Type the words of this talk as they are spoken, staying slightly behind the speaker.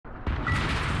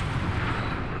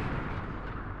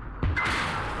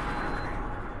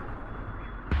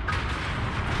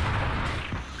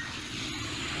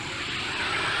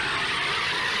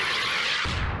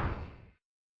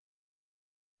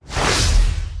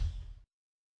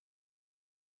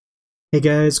Hey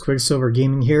guys, Quicksilver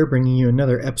Gaming here, bringing you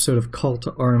another episode of Call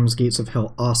to Arms Gates of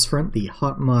Hell Ostfront, the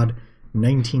Hot Mod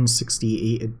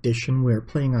 1968 edition. We're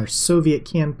playing our Soviet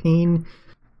campaign.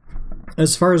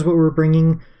 As far as what we're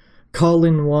bringing,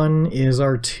 Call-in 1 is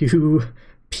our two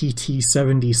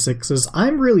PT-76s.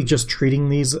 I'm really just treating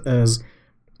these as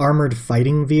armored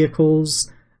fighting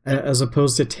vehicles as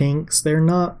opposed to tanks. They're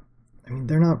not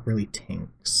really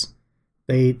tanks.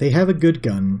 They have a good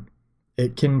gun.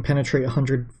 It can penetrate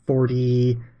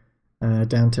 140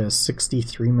 down to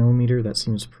 63 millimeter. That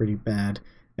seems pretty bad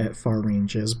at far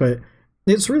ranges, but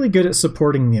it's really good at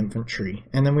supporting the infantry.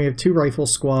 And then we have two rifle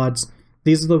squads.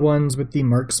 These are the ones with the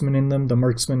marksmen in them. The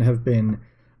marksmen have been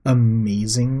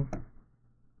amazing.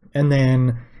 And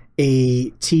then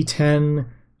a T-10.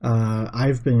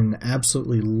 I've been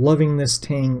absolutely loving this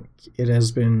tank. It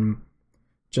has been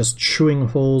just chewing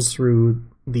holes through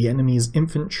the enemy's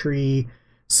infantry.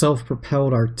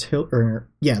 Self-propelled artillery,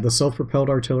 the self-propelled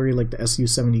artillery like the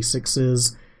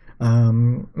Su-76s.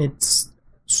 It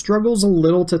struggles a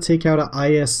little to take out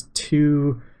an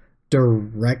IS-2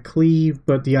 directly,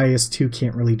 but the IS-2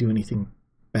 can't really do anything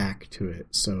back to it,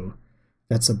 so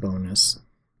that's a bonus.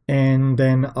 And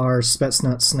then our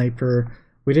Spetsnaz sniper,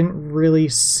 we didn't really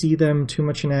see them too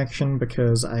much in action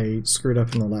because I screwed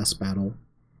up in the last battle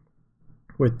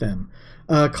with them.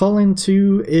 Call-in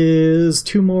 2 is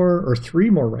three more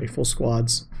rifle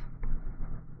squads,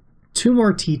 2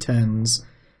 more T-10s,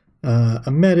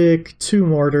 a medic, 2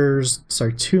 mortars,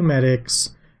 two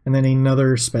medics, and then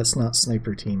another Spetsnaz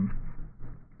sniper team.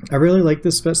 I really like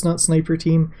this Spetsnaz sniper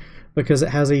team because it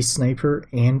has a sniper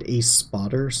and a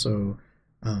spotter, so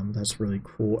that's really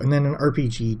cool. And then an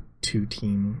RPG-2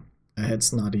 team.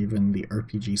 It's not even the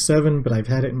RPG-7, but I've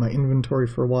had it in my inventory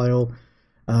for a while,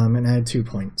 and I had 2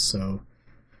 points, so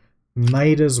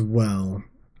might as well.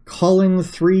 Call-in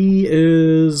 3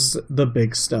 is the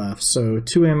big stuff. So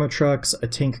 2 ammo trucks, a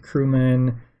tank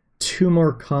crewman, 2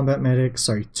 more combat medics,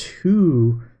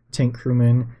 2 tank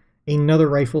crewmen, another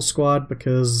rifle squad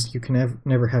because you can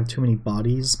never have too many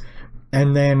bodies,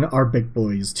 and then our big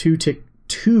boys, 2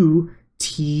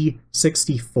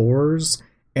 T-64s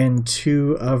and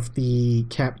 2 of the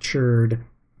captured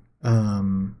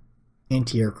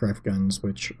anti-aircraft guns,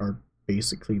 which are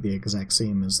basically the exact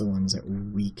same as the ones that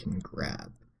we can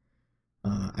grab.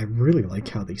 I really like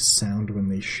how they sound when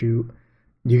they shoot.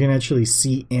 You can actually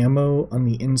see ammo on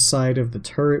the inside of the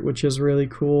turret, which is really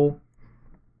cool.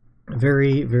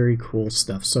 Very, very cool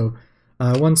stuff. So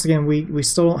once again, we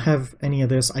still don't have any of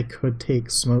this. I could take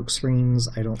smoke screens.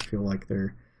 I don't feel like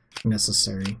they're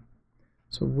necessary.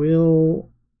 So we'll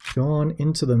go on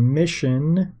into the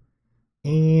mission,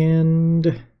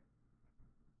 and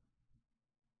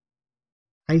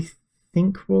I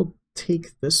think we'll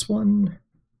take this one.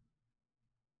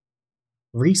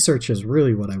 Research is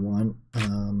really what I want,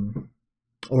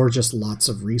 or just lots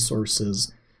of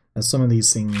resources, as some of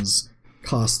these things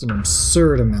cost an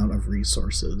absurd amount of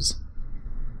resources.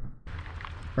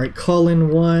 Alright, call-in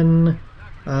 1.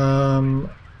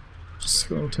 Just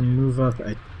going to move up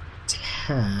a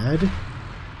tad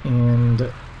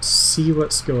and see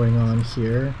what's going on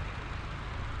here.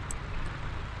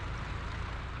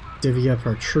 Divvy up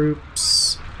our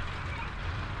troops,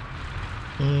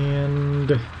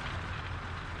 and I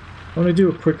want to do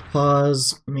a quick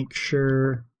pause, make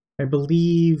sure. I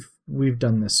believe we've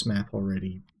done this map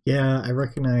already. Yeah, I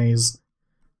recognize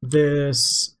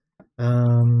this.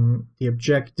 The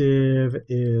objective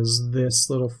is this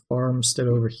little farmstead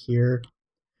over here.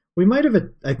 We might have,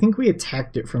 I think we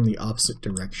attacked it from the opposite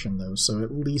direction though, so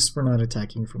at least we're not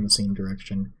attacking from the same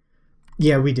direction.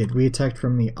 Yeah, we did. We attacked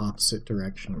from the opposite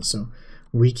direction, so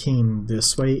we came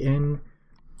this way in.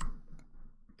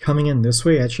 Coming in this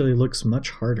way actually looks much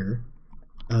harder.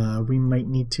 We might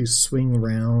need to swing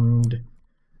around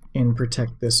and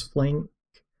protect this flank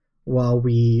while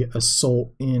we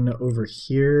assault in over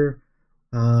here.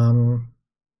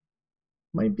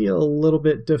 Might be a little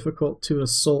bit difficult to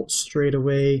assault straight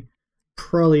away.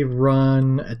 Probably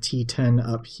run a T-10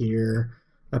 up here,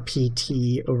 a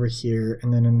PT over here,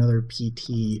 and then another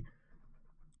PT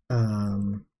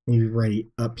maybe right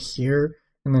up here,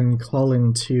 and then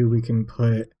call-in 2 we can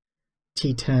put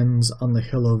T-10s on the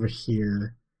hill over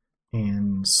here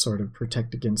and sort of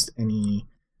protect against any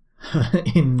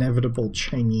inevitable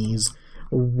Chinese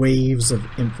waves of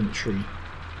infantry.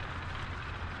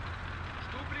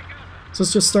 So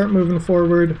let's just start moving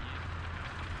forward.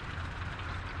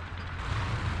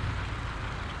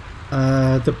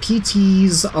 The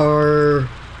PTs are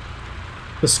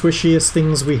the squishiest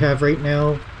things we have right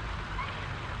now.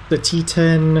 The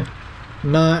T-10,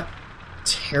 not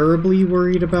terribly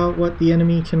worried about what the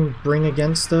enemy can bring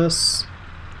against us.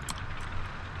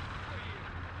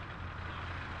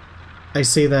 I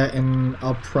say that and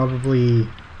I'll probably,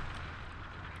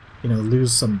 you know,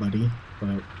 lose somebody,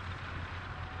 but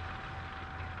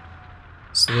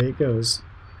that's the way it goes.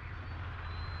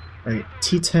 Alright,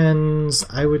 T10s,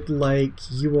 I would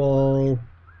like you all...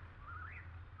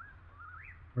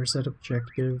 Where's that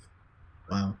objective?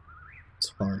 Wow, it's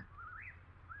far.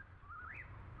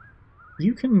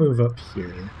 You can move up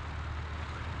here.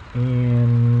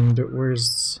 And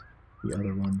where's the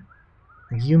other one?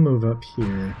 You move up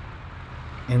here.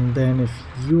 And then if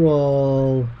you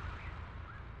all...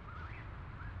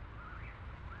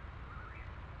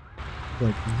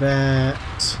 like that...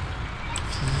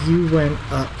 If you went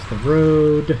up the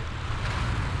road...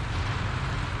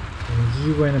 and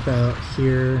you went about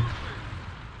here...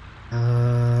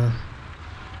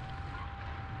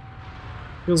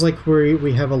 feels like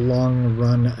we have a long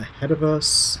run ahead of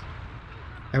us.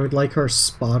 I would like our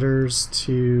spotters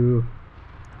to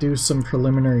do some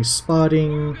preliminary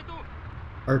spotting.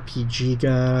 RPG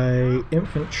guy,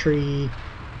 infantry,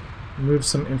 move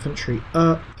some infantry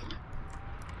up.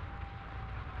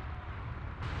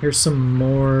 Here's some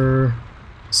more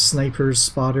snipers,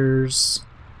 spotters.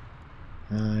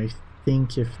 I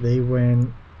think if they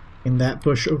went in that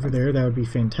bush over there, that would be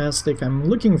fantastic. I'm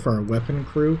looking for a weapon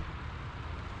crew,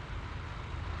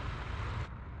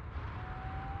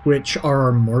 which are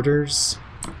our mortars.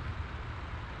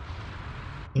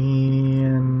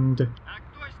 And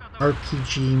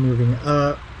RPG moving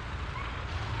up.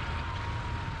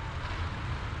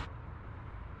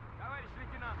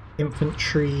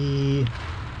 Infantry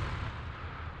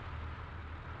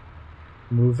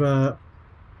move up.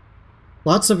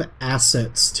 Lots of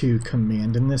assets to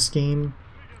command in this game.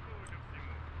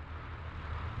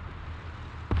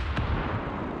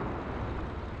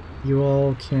 You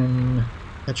all can...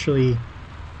 actually,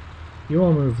 you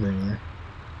all move there.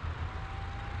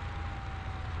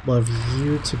 Love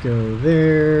you to go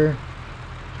there.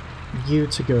 You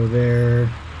to go there.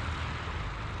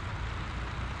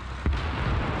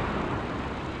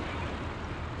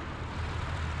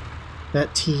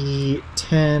 That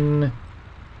T10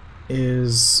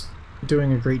 is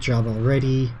doing a great job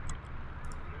already.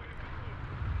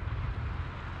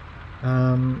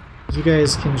 You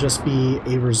guys can just be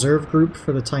a reserve group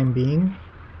for the time being.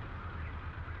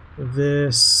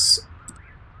 This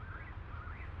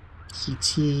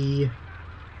PT...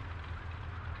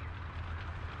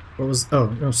 what was... oh,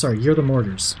 no, sorry, you're the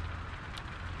mortars.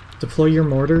 Deploy your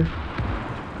mortar,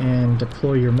 and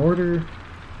deploy your mortar.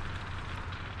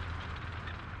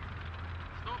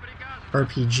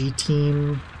 RPG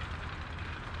team.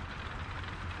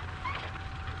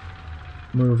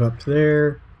 Move up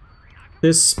there.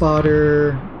 This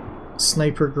spotter,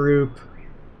 sniper group,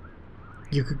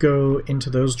 you could go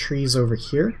into those trees over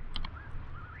here.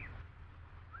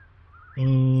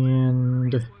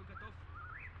 And there's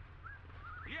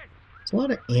a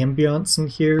lot of ambience in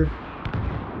here,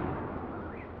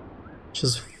 which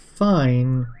is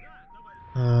fine.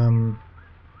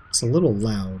 It's a little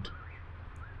loud.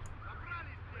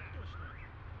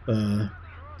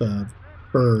 The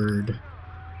bird.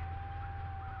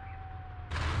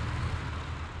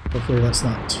 Hopefully that's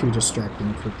not too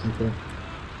distracting for people.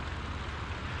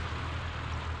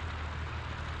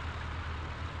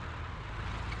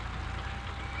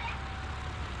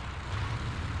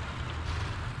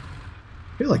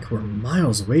 I feel like we're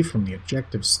miles away from the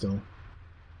objective still.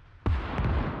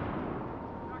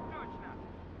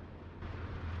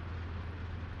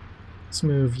 Let's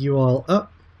move you all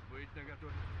up,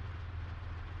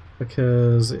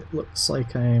 because it looks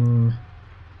like I'm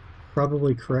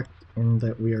probably correct in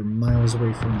that we are miles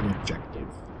away from the objective.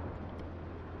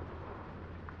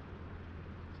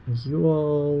 You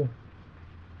all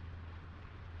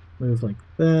move like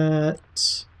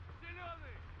that.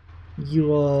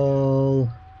 You all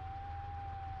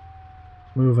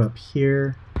move up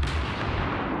here.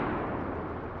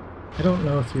 I don't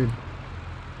know if you're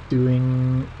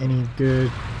doing any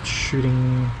good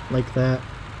shooting like that.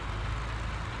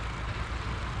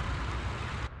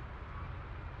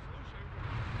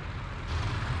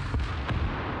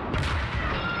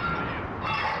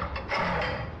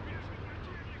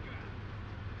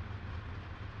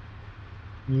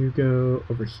 You go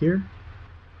over here.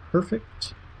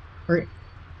 Perfect. Alright.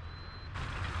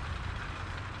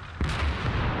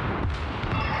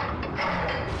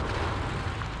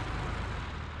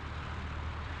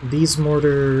 These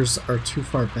mortars are too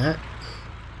far back.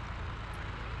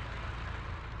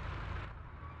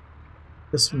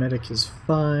 This medic is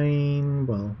fine.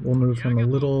 Well, we'll move him a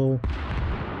little.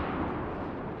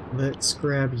 Let's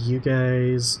grab you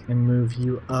guys and move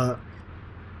you up.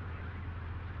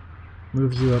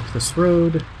 Move you up this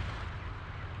road.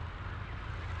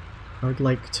 I would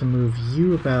like to move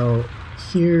you about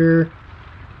here.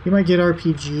 You might get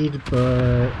RPG'd,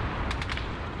 but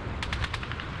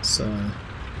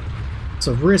it's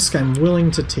a risk I'm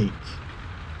willing to take.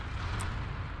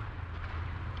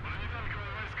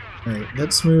 Alright,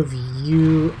 let's move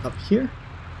you up here.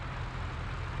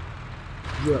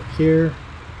 You up here.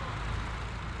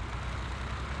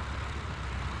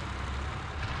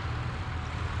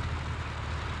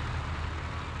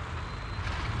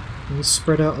 Can you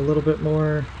spread out a little bit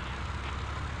more?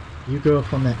 You go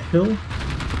up on that hill.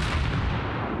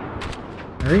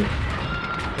 Alright.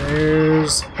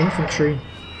 There's infantry.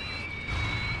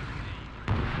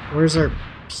 Where's our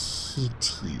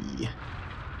PT?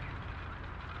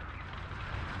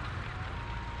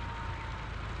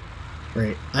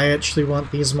 Right, I actually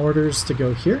want these mortars to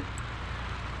go here.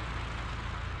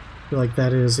 I feel like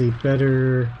that is a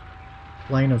better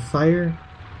line of fire.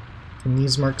 Can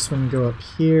these marksmen go up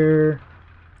here?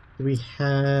 Do we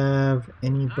have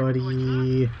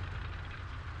anybody?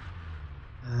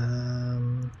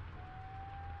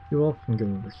 You all can go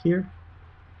over here.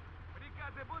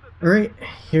 Alright,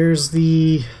 here's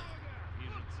the...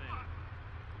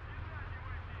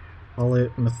 call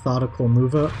it methodical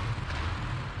move up.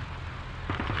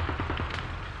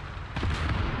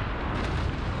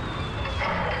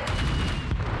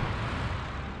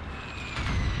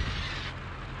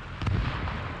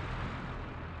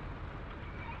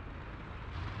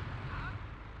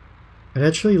 I'd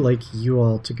actually like you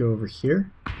all to go over here,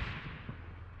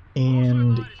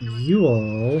 and you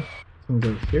all can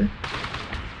go here,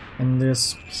 and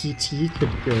this PT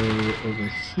could go over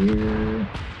here.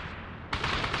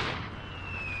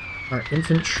 Our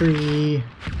infantry...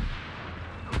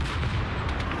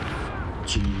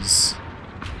 Jeez.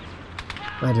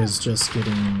 That is just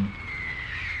getting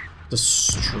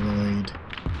destroyed.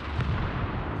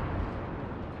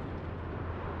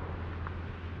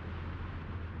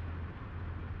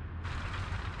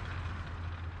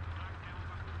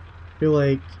 I feel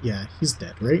like, yeah, he's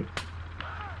dead, right?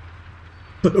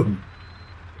 Boom!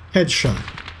 Headshot.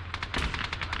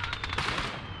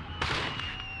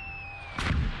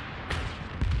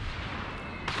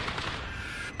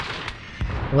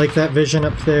 I like that vision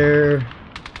up there.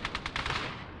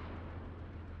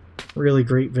 Really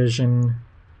great vision.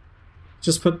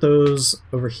 Just put those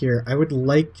over here. I would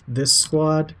like this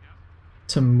squad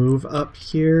to move up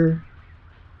here.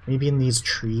 Maybe in these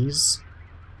trees.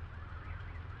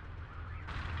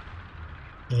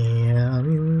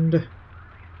 And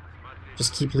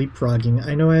just keep leapfrogging.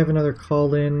 I know I have another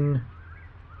call in.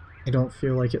 I don't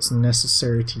feel like it's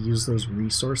necessary to use those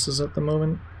resources at the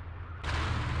moment.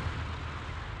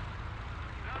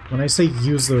 When I say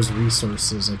use those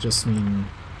resources, I just mean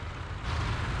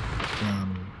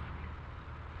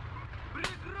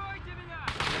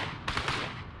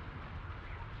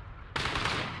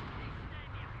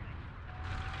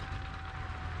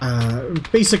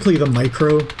basically the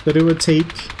micro that it would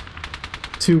take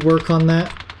to work on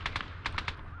that.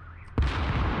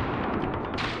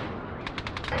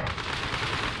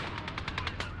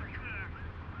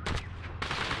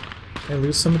 Did I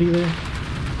lose somebody there?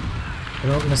 I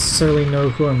don't necessarily know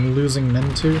who I'm losing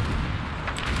men to.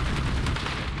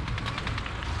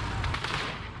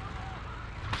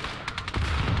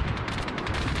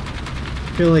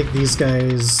 I feel like these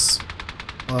guys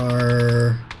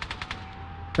are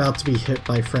about to be hit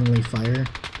by friendly fire.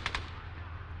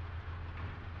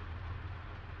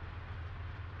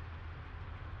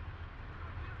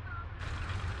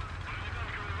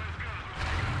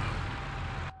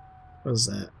 What was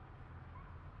that?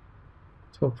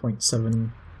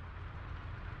 12.7.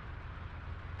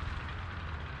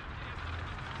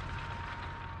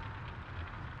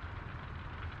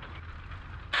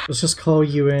 Let's just call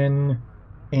you in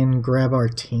and grab our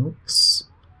tanks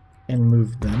and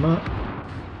move them up.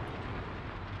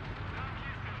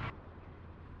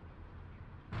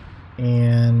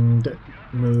 And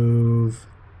move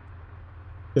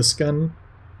this gun.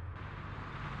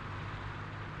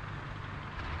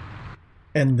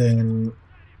 And then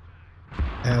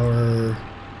our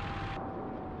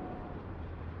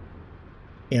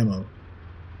ammo.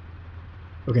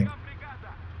 Okay.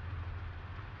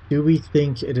 Do we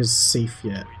think it is safe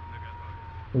yet?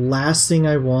 Last thing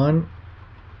I want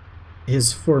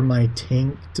is for my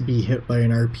tank to be hit by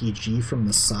an RPG from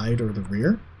the side or the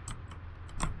rear.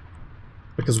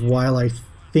 Because while I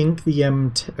think the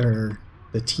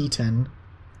the T10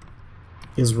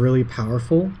 is really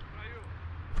powerful,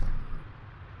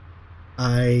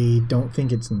 I don't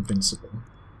think it's invincible.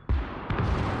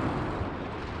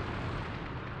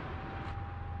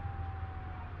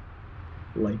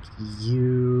 Like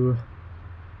you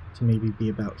to maybe be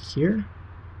about here.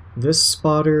 This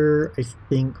spotter, I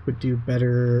think, would do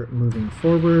better moving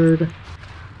forward.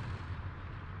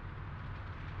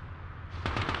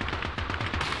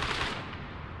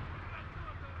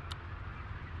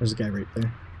 There's a guy right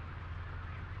there.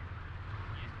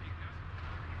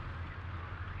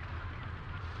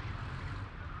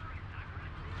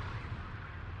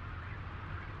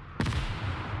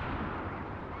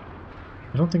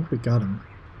 I don't think we got him.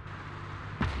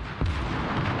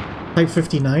 Type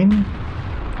 59?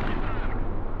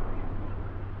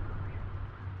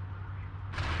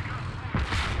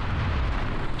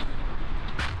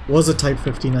 Was a Type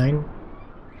 59.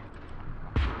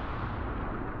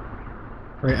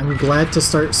 Right, I'm glad to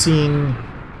start seeing...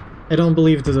 I don't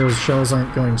believe that those shells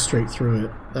aren't going straight through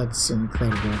it. That's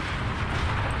incredible. Okay,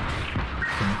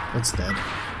 that's dead.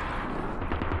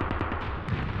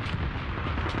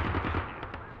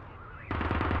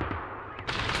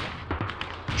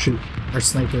 Shoot, our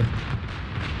sniper.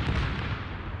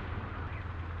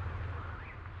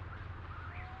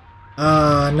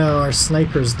 No, our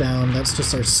sniper's down. That's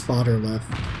just our spotter left.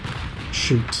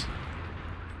 Shoot.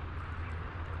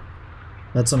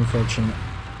 That's unfortunate.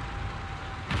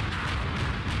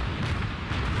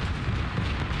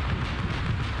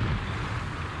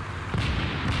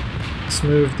 Let's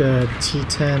move the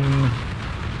T-10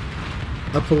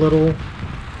 up a little.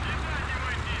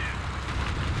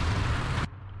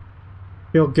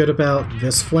 Feel good about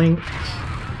this flank.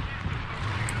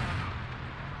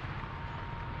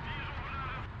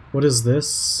 What is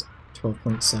this?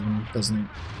 12.7 doesn't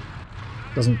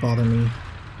bother me.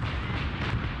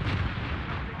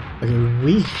 Okay,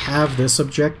 we have this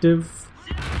objective.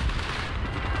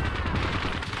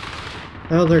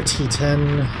 Oh, they're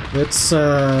T-10. Let's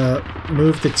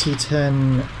move the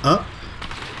T-10 up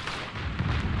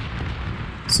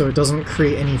so it doesn't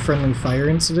create any friendly fire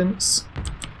incidents.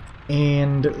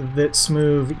 And let's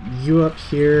move you up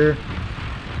here.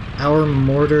 Our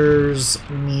mortars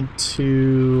need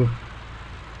to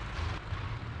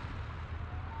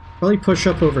probably push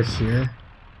up over here.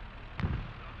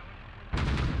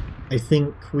 I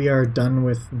think we are done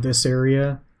with this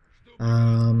area.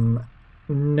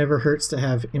 Never hurts to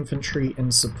have infantry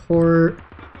in support,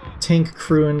 tank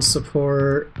crew in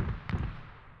support,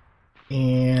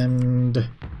 and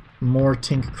more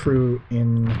tank crew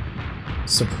in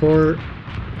support.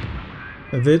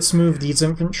 Let's move these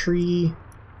infantry.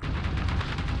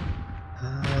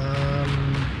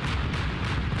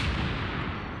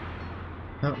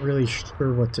 Not really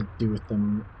sure what to do with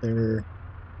them. They're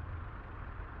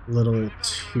a little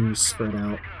too spread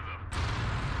out.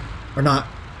 Or not,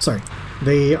 sorry.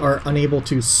 They are unable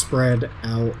to spread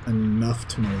out enough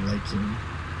to my liking.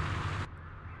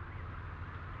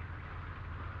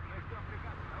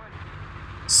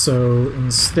 So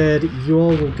instead, you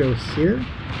all will go here,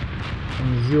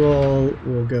 and you all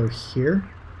will go here.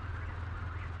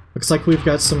 Looks like we've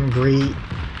got some great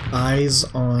eyes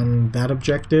on that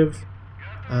objective.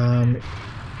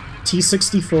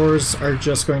 T-64s are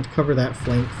just going to cover that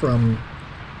flank from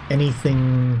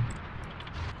anything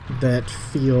that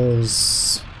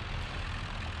feels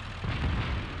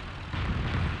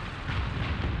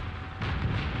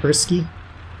risky.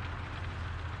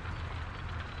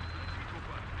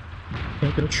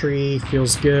 Infantry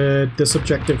feels good. This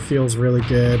objective feels really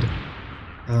good.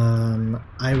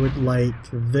 I would like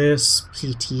this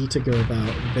PT to go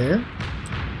about there.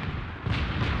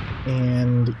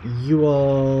 And you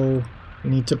all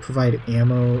need to provide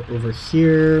ammo over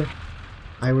here.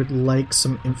 I would like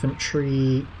some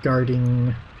infantry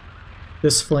guarding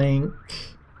this flank.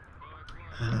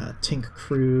 Tank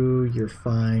crew, you're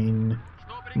fine.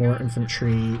 More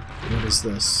infantry. What is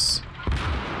this?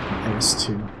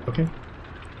 IS-2. Okay.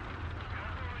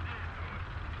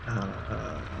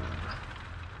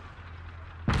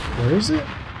 Where is it?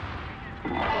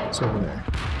 It's over there.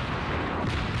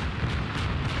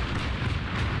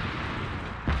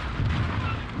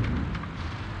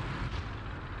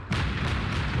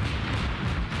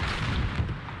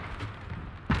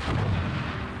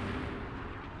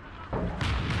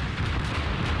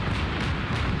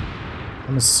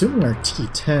 I'm assuming our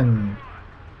T-10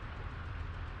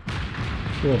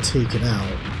 will take it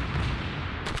out.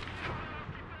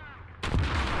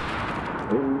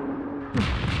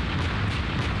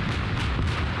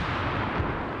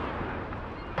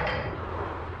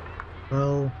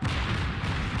 Well...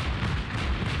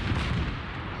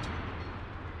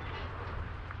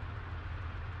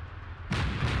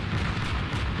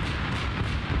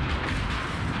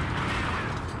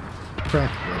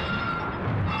 Crack.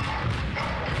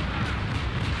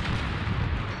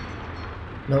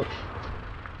 Nope.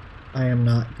 I am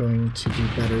not going to do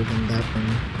better than that thing.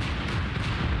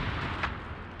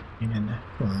 And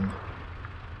come on.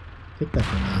 Take that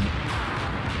thing out.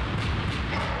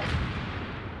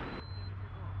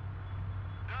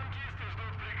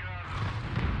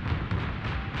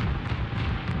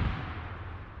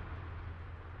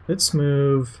 Let's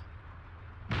move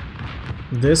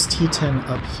this T10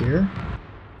 up here.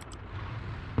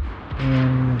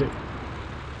 And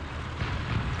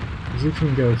you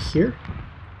can go here.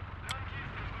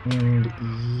 And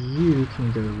you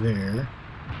can go there.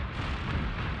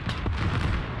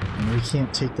 And we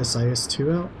can't take this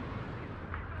IS-2 out?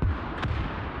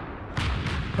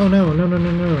 Oh no, no, no,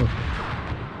 no, no.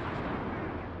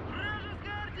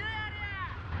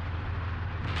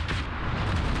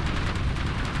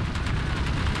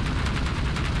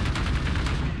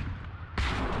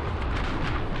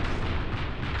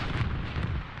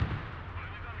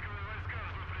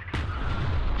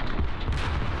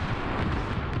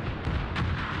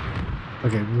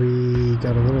 Okay, we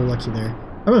got a little lucky there.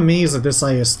 I'm amazed that this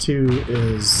IS-2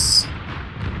 is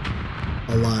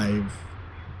alive.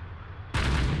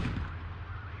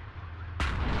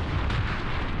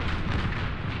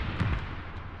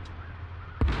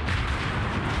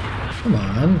 Come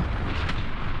on.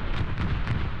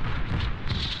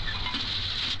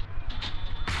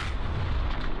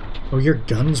 Oh, your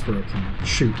gun's broken.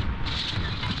 Shoot.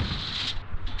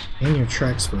 And your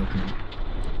track's broken.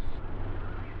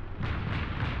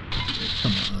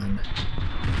 Come on.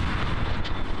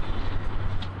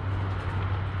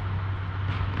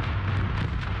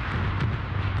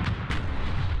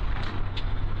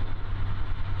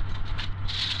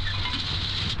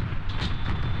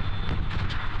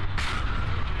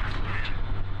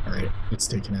 Alright, it's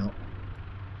taken out.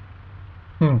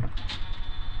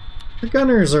 The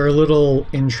gunners are a little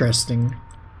interesting.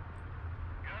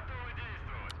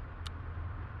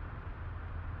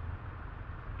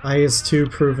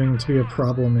 IS-2 proving to be a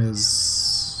problem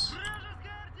is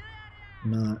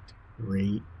not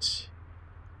great.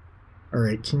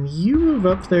 Alright, can you move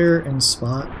up there and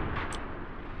spot?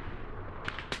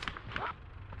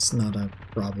 It's not a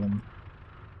problem.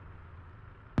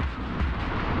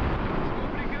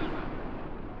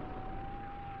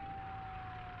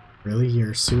 Really?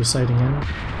 You're suiciding him?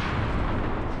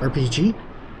 RPG?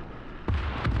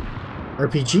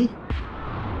 RPG?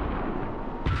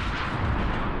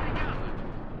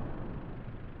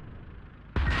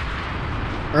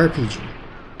 RPG.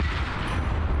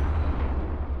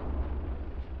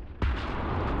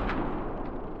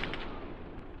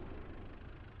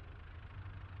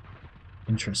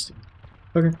 Interesting.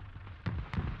 Okay.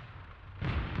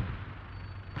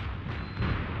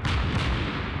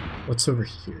 What's over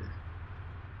here?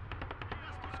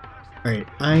 Alright,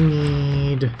 I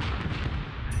need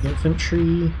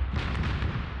infantry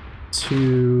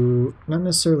to not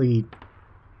necessarily...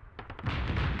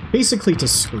 basically to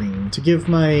screen, to give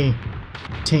my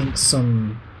tank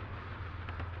some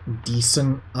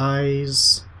decent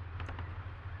eyes.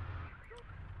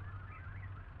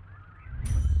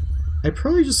 I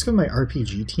probably just got my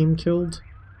RPG team killed.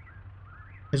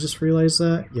 I just realized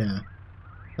that. Yeah.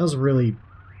 That was a really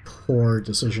poor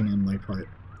decision on my part.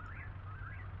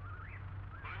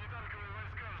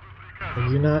 Are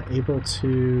you not able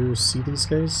to see these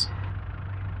guys?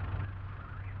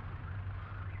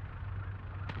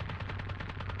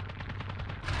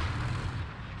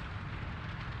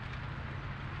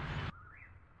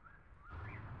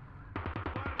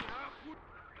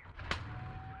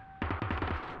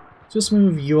 Just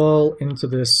move you all into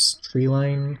this tree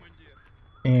line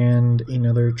and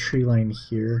another tree line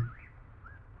here.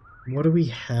 What do we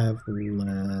have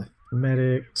left?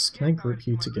 Medics, can I group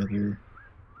you together?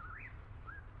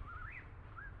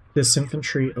 This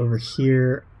infantry over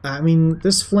here. I mean,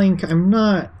 this flank I'm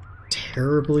not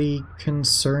terribly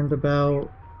concerned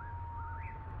about.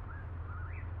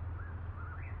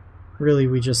 Really,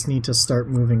 we just need to start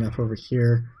moving up over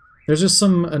here. There's just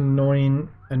some annoying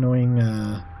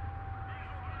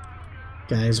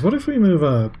guys. What if we move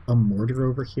a mortar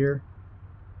over here?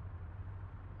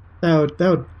 That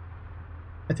would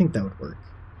I think that would work.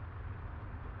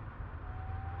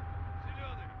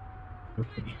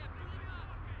 Okay.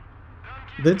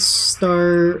 Let's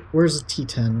start... Where's the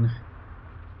T10?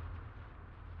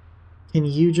 Can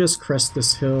you just crest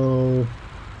this hill?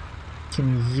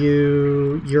 Can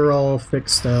you... You're all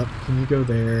fixed up. Can you go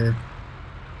there?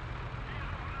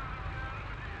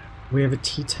 We have a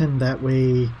T10 that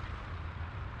way.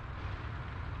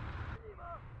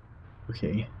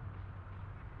 Okay.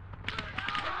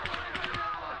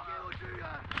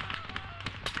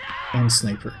 And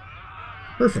sniper.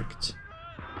 Perfect.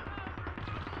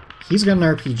 He's got an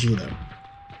RPG, though.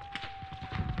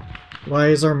 Why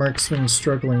is our marksman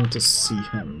struggling to see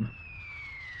him?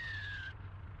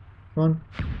 Come on.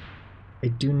 I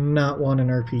do not want an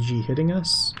RPG hitting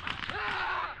us.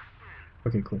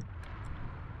 Okay, cool.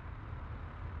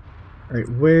 Alright,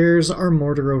 where's our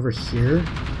mortar over here?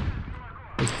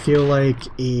 I feel like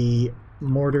a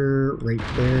mortar right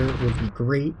there would be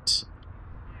great.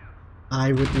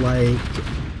 I would like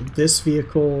this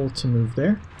vehicle to move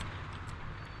there.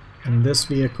 And this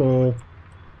vehicle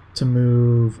to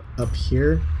move up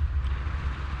here.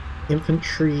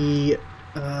 Infantry,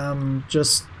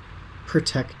 just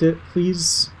protect it,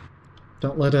 please.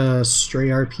 Don't let a stray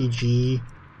RPG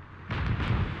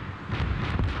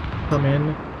come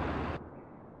in.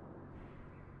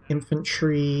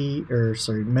 Infantry, or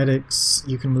sorry, medics,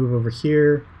 you can move over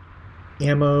here.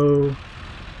 Ammo.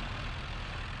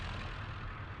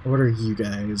 What are you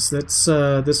guys? Let's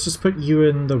just put you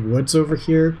in the woods over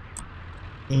here.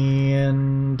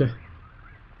 And I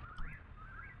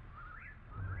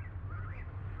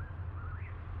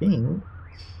think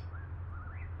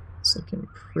it's looking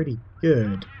pretty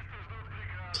good.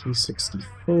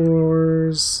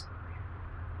 T-64s.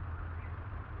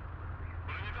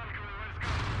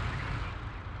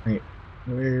 Right,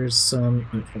 where's some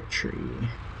infantry?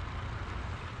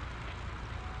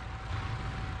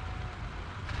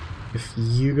 If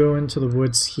you go into the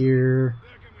woods here,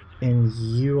 and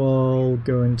you all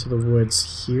go into the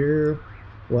woods here,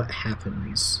 what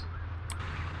happens?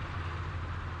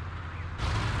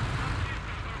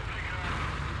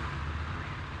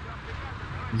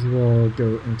 You all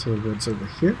go into the woods over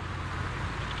here.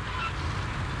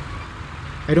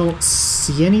 I don't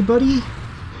see anybody,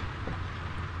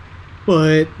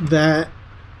 but that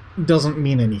doesn't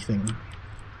mean anything.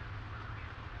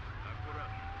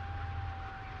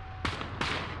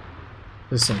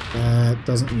 Just like that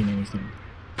doesn't mean anything.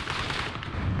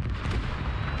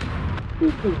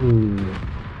 Ooh.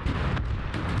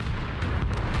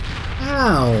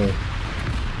 Ow!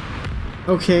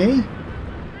 Okay.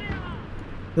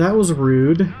 That was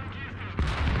rude.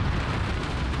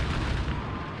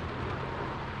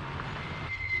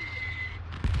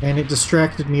 And it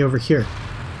distracted me over here.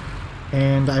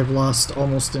 And I've lost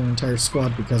almost an entire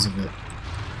squad because of it.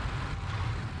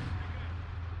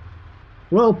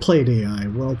 Well played, AI.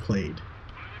 Well played.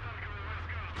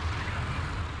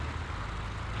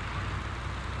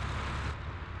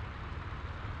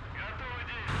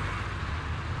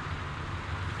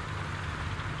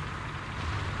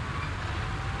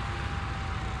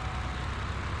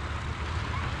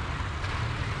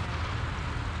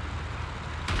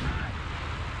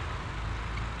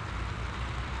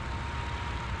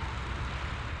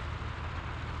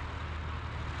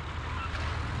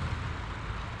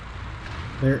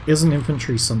 There is an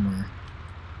infantry somewhere.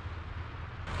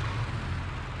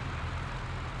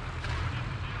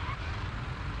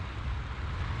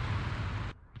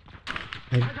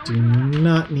 I do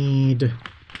not need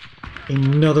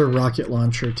another rocket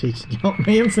launcher taking out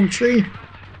my infantry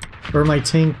or my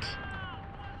tank.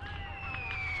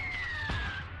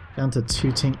 Down to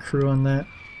 2 tank crew on that.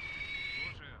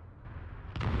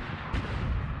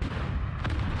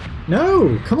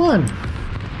 No! Come on!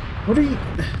 What are you...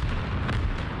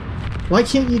 Why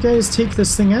can't you guys take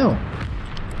this thing out?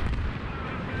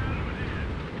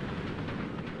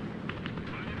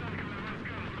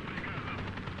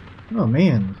 Oh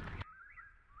man.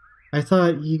 I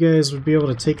thought you guys would be able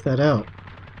to take that out.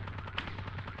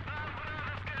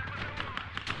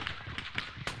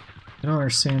 I don't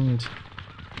understand.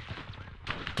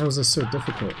 How is this so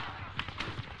difficult?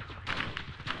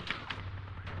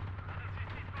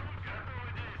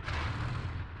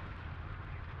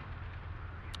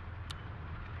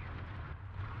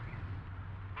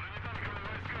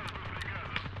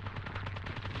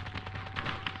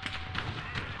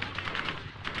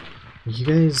 Are you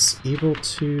guys able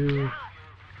to...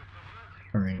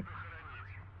 Alright.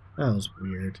 That was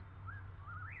weird.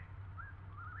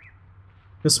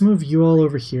 Let's move you all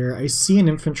over here. I see an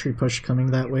infantry push coming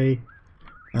that way.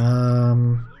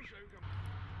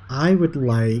 I would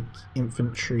like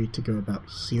infantry to go about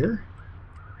here.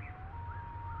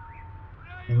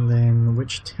 And then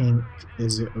which tank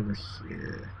is it over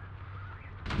here?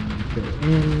 Go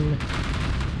in.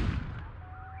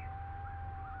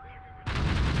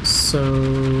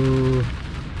 So,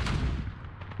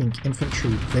 I think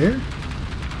infantry there.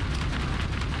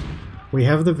 We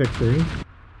have the victory.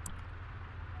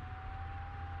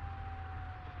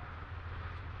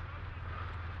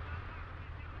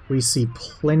 We see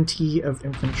plenty of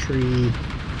infantry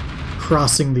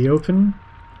crossing the open.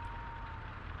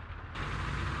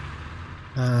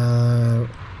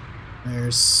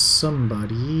 There's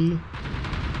somebody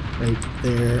right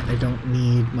there. I don't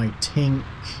need my tank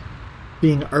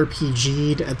being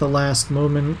RPG'd at the last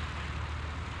moment.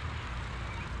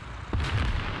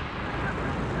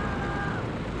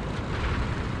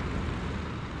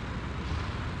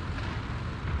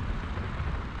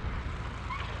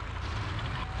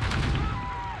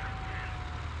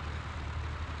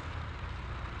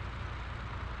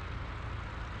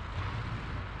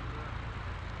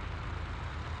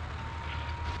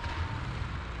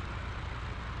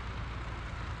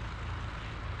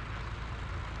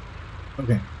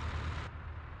 Okay.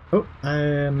 Oh,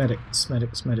 medics.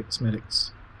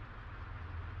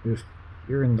 Oof,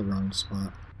 you're in the wrong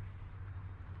spot.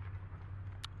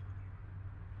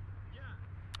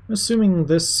 I'm assuming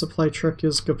this supply truck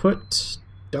is kaput.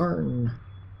 Darn.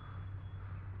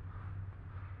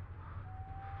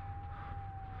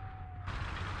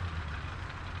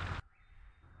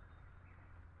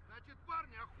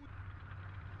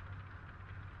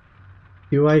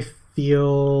 Do I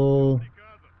feel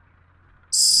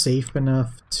safe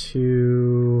enough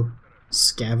to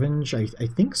scavenge? I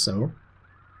think so.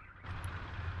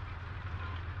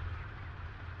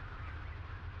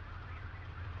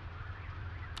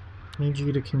 Need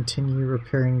you to continue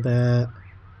repairing that.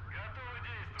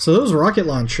 So those rocket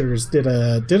launchers did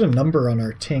a number on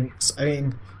our tanks. I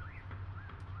mean,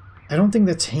 I don't think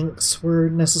the tanks were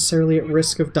necessarily at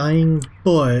risk of dying,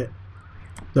 but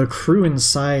the crew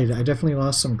inside, I definitely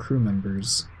lost some crew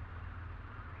members.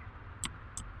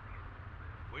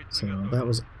 So that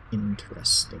was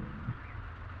interesting.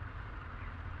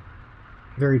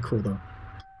 Very cool though.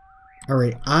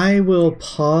 Alright, I will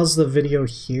pause the video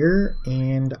here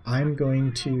and I'm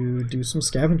going to do some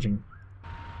scavenging.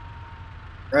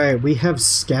 Right, we have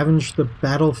scavenged the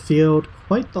battlefield.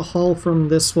 Quite the haul from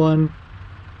this one.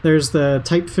 There's the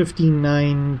Type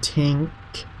 59 tank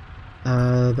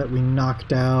that we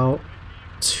knocked out.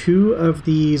 2 of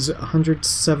these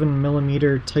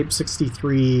 107mm Type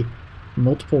 63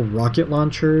 multiple rocket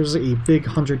launchers, a big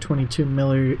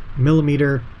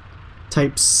 122mm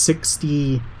Type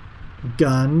 60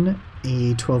 gun,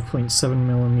 a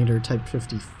 12.7mm Type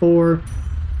 54.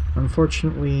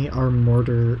 Unfortunately, our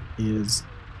mortar is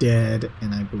dead,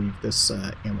 and I believe this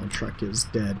ammo truck is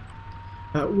dead.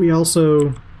 We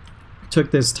also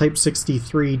took this Type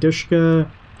 63 Dushka,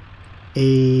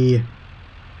 a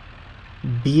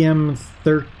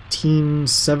BM13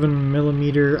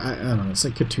 7mm, I don't know, it's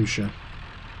like Katusha.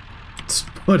 It's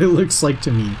what it looks like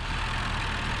to me.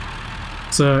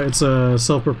 It's a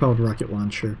self-propelled rocket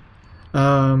launcher.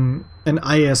 An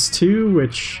IS-2,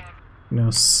 which, you know,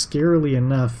 scarily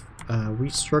enough, we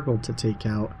struggled to take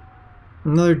out.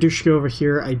 Another Dushka over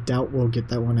here, I doubt we'll get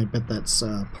that one, I bet that's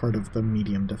part of the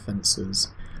medium defenses.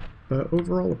 But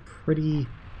overall, a pretty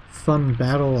fun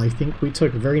battle. I think we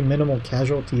took very minimal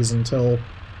casualties until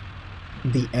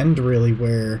the end, really,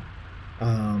 where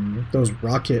those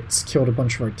rockets killed a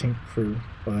bunch of our tank crew,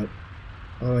 but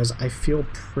otherwise I feel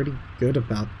pretty good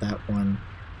about that one.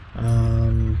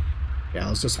 Yeah, I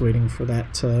was just waiting for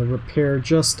that to repair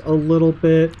just a little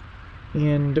bit,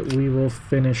 and we will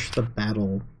finish the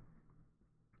battle.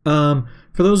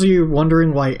 For those of you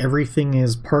wondering why everything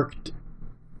is parked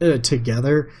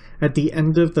together, at the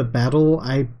end of the battle,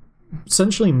 I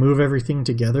essentially move everything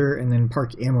together and then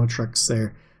park ammo trucks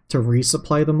there to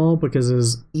resupply them all, because it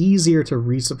is easier to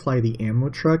resupply the ammo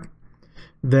truck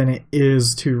than it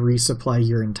is to resupply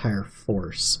your entire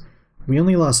force. We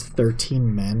only lost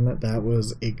 13 men. That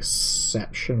was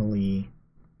exceptionally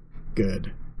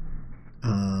good.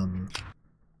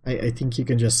 I think you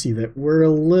can just see that we're a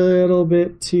little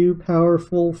bit too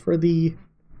powerful for the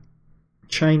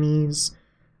Chinese.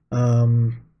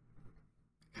 Kind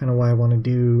of why I want to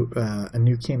do a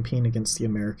new campaign against the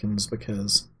Americans,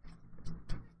 because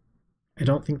I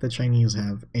don't think the Chinese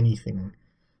have anything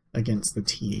against the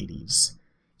T-80s.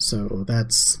 So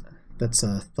that's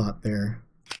a thought there.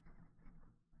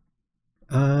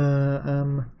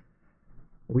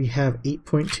 We have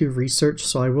 8.2 research,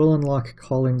 so I will unlock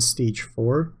call-in stage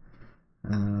 4.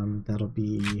 That'll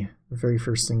be the very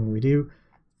first thing we do.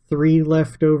 3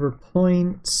 leftover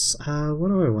points. What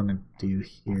do I want to do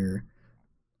here?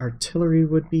 Artillery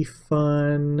would be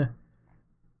fun.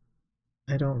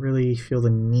 I don't really feel the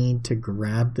need to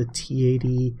grab the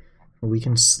T-80. We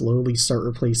can slowly start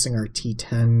replacing our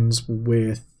T-10s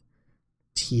with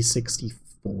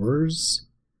T-64s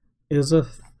is a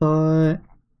thought.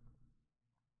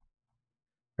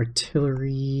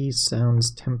 Artillery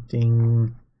sounds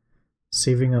tempting.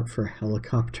 Saving up for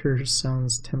helicopters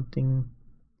sounds tempting.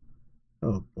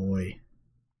 Oh boy.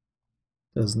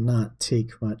 Does not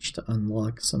take much to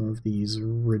unlock some of these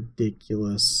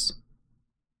ridiculous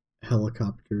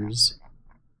helicopters.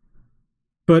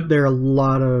 But there are a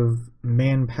lot of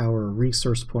manpower,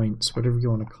 resource points, whatever you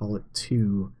want to call it,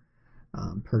 to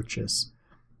purchase.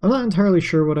 I'm not entirely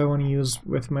sure what I want to use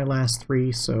with my last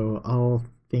 3, so I'll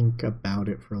think about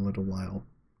it for a little while.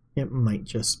 It might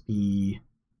just be...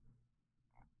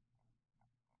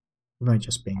 I might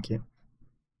just bank it.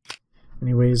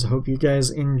 Anyways, I hope you guys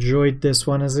enjoyed this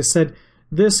one. As I said,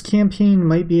 this campaign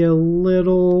might be a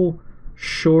little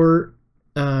short,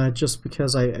 just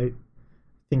because I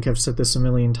think I've said this a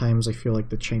million times. I feel like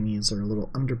the Chinese are a little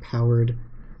underpowered,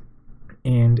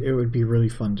 and it would be really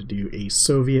fun to do a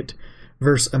Soviet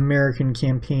versus American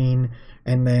campaign,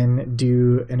 and then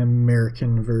do an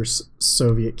American versus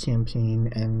Soviet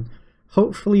campaign, and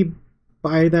hopefully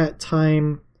by that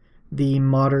time the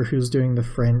modder who's doing the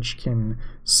French can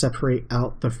separate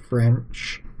out the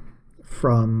French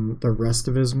from the rest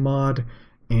of his mod,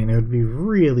 and it would be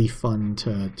really fun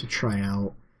to try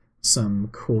out some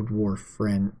Cold War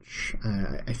French.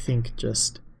 I think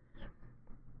just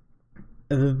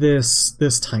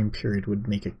this time period would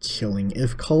make a killing.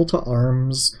 If Call to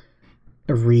Arms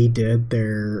redid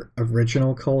their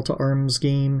original Call to Arms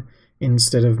game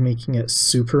instead of making it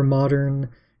super modern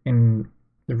and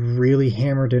really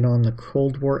hammered it on the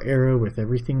Cold War era with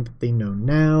everything that they know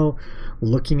now,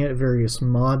 looking at various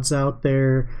mods out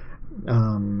there,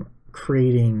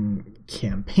 creating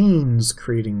campaigns,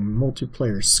 creating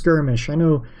multiplayer skirmish. I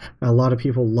know a lot of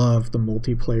people love the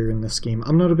multiplayer in this game.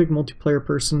 I'm not a big multiplayer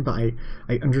person, but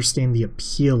I understand the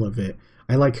appeal of it.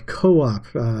 I like co-op.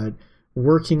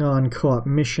 Working on co-op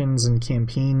missions and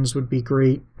campaigns would be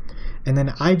great. And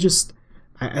then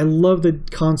I love the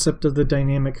concept of the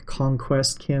dynamic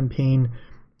Conquest campaign.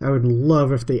 I would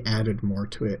love if they added more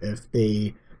to it, if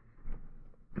they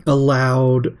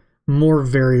allowed more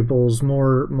variables,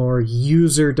 more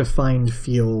user-defined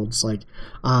fields, like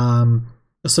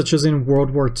such as in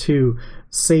World War II.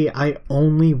 Say I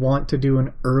only want to do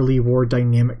an early war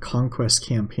dynamic conquest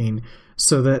campaign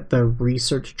so that the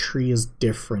research tree is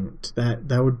different.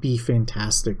 That would be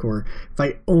fantastic. Or if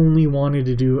I only wanted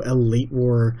to do a late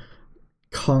war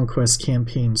conquest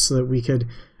campaign so that we could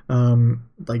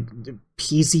like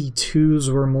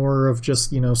PZ2s were more of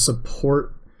just,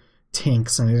 support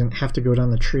tanks, and I didn't have to go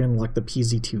down the tree and unlock the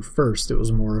PZ2 first. It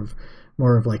was more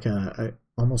of like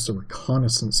almost a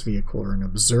reconnaissance vehicle or an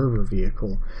observer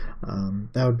vehicle.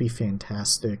 That would be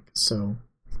fantastic. So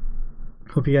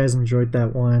hope you guys enjoyed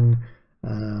that one.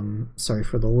 Sorry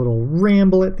for the little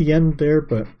ramble at the end there,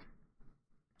 but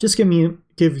just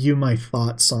give you my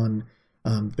thoughts on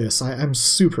this. I'm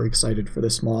super excited for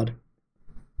this mod.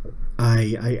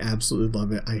 I absolutely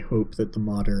love it. I hope that the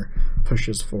modder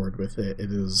pushes forward with it.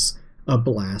 It is a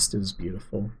blast. It is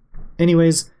beautiful.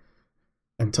 Anyways,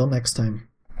 until next time.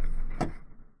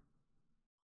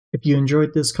 If you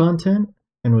enjoyed this content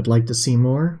and would like to see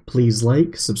more, please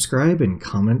like, subscribe, and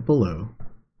comment below.